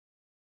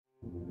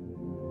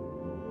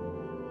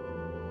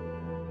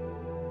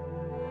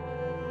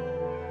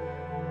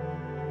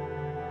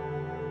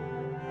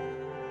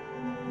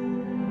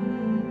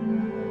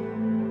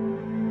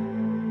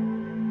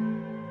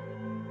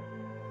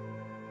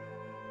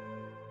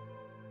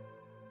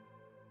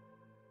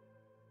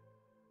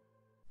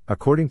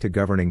According to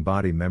governing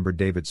body member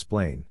David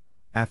Splane,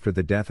 after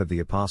the death of the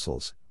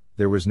apostles,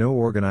 there was no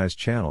organized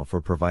channel for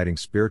providing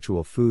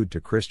spiritual food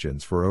to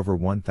Christians for over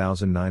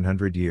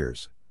 1,900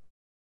 years.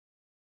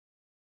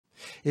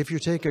 If you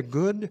take a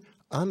good,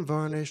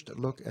 unvarnished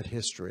look at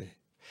history,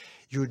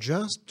 you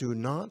just do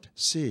not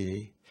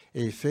see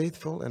a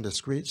faithful and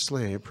discreet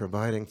slave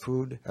providing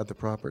food at the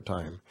proper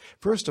time.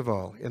 First of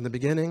all, in the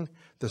beginning,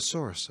 the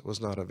source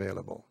was not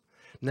available.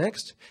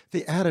 Next,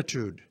 the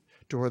attitude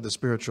toward the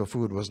spiritual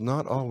food was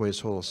not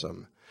always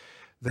wholesome.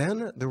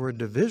 Then there were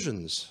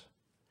divisions,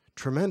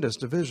 tremendous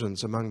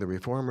divisions among the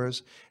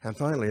reformers, and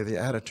finally the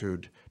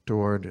attitude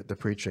toward the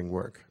preaching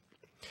work.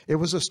 It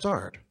was a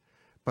start,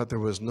 but there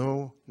was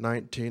no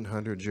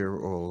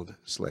 1900-year-old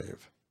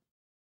slave.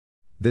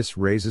 This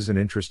raises an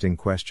interesting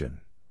question.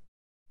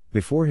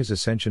 Before his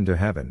ascension to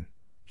heaven,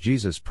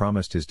 Jesus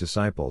promised his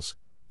disciples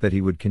that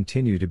he would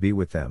continue to be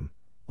with them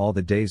all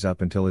the days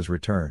up until his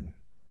return.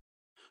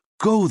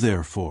 Go,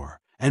 therefore,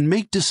 and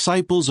make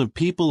disciples of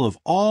people of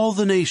all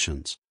the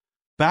nations,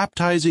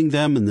 baptizing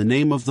them in the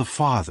name of the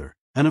Father,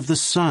 and of the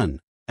Son,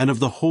 and of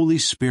the Holy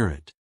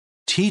Spirit,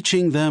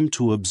 teaching them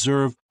to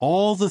observe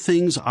all the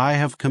things I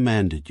have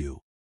commanded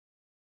you.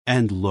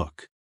 And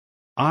look,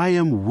 I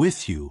am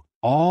with you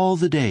all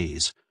the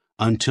days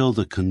until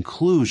the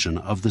conclusion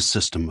of the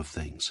system of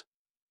things.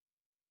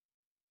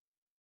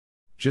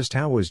 Just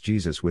how was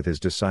Jesus with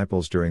his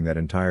disciples during that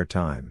entire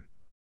time?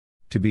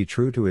 To be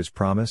true to his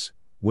promise,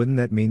 wouldn't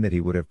that mean that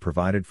he would have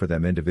provided for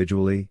them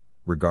individually,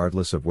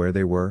 regardless of where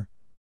they were?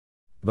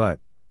 But,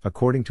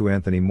 according to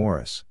Anthony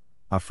Morris,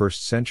 a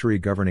first-century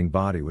governing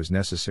body was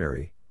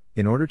necessary,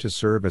 in order to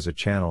serve as a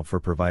channel for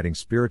providing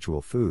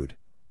spiritual food,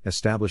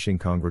 establishing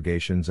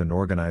congregations and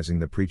organizing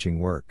the preaching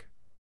work.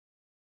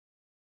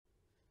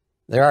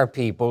 There are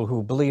people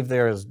who believe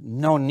there is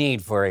no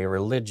need for a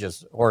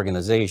religious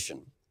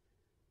organization.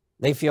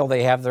 They feel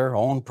they have their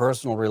own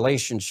personal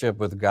relationship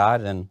with God,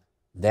 and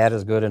that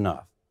is good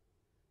enough.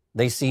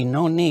 They see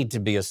no need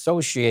to be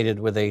associated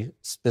with a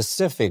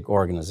specific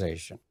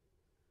organization.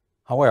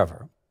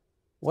 However,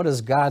 what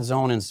does God's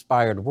own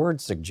inspired word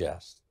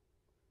suggest?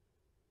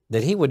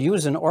 That he would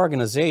use an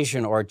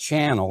organization or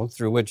channel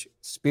through which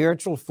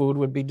spiritual food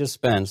would be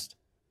dispensed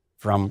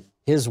from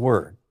his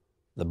word,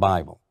 the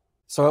Bible.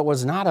 So it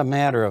was not a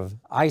matter of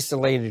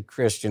isolated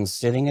Christians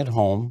sitting at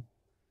home,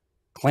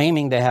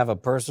 claiming to have a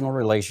personal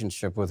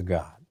relationship with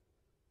God.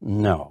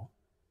 No.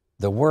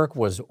 The work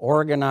was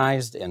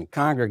organized and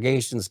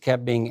congregations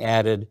kept being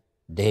added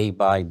day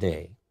by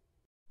day.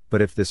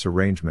 But if this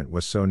arrangement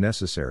was so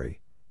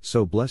necessary,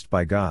 so blessed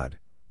by God,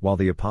 while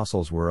the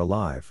apostles were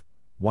alive,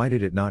 why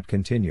did it not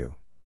continue?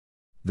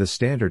 The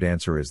standard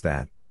answer is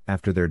that,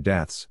 after their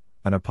deaths,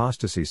 an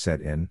apostasy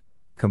set in,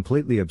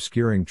 completely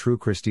obscuring true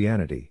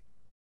Christianity.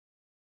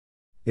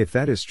 If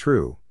that is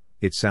true,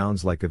 it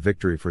sounds like a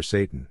victory for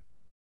Satan.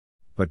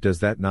 But does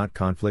that not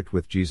conflict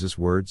with Jesus'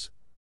 words?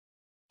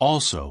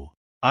 Also,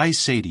 I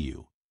say to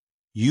you,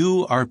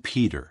 you are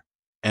Peter,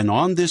 and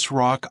on this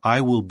rock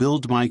I will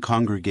build my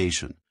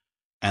congregation,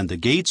 and the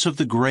gates of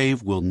the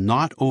grave will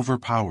not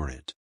overpower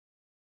it.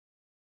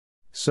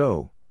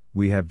 So,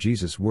 we have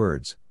Jesus'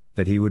 words,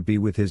 that he would be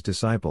with his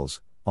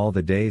disciples all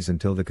the days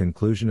until the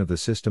conclusion of the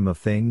system of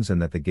things, and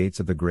that the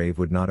gates of the grave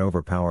would not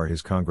overpower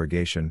his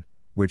congregation,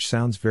 which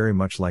sounds very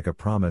much like a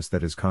promise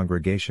that his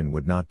congregation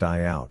would not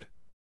die out.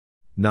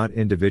 Not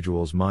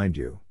individuals, mind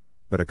you,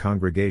 but a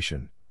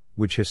congregation,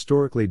 which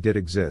historically did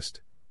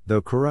exist,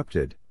 though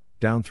corrupted,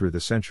 down through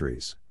the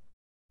centuries.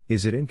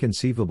 Is it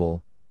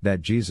inconceivable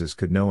that Jesus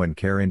could know and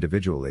care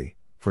individually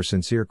for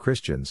sincere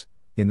Christians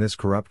in this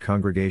corrupt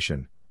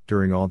congregation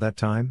during all that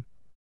time?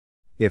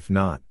 If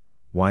not,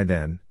 why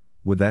then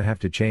would that have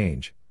to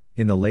change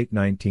in the late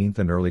 19th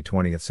and early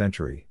 20th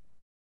century?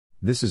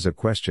 This is a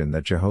question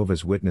that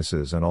Jehovah's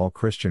Witnesses and all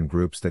Christian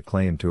groups that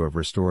claim to have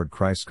restored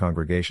Christ's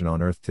congregation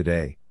on earth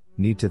today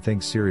need to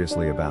think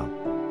seriously about.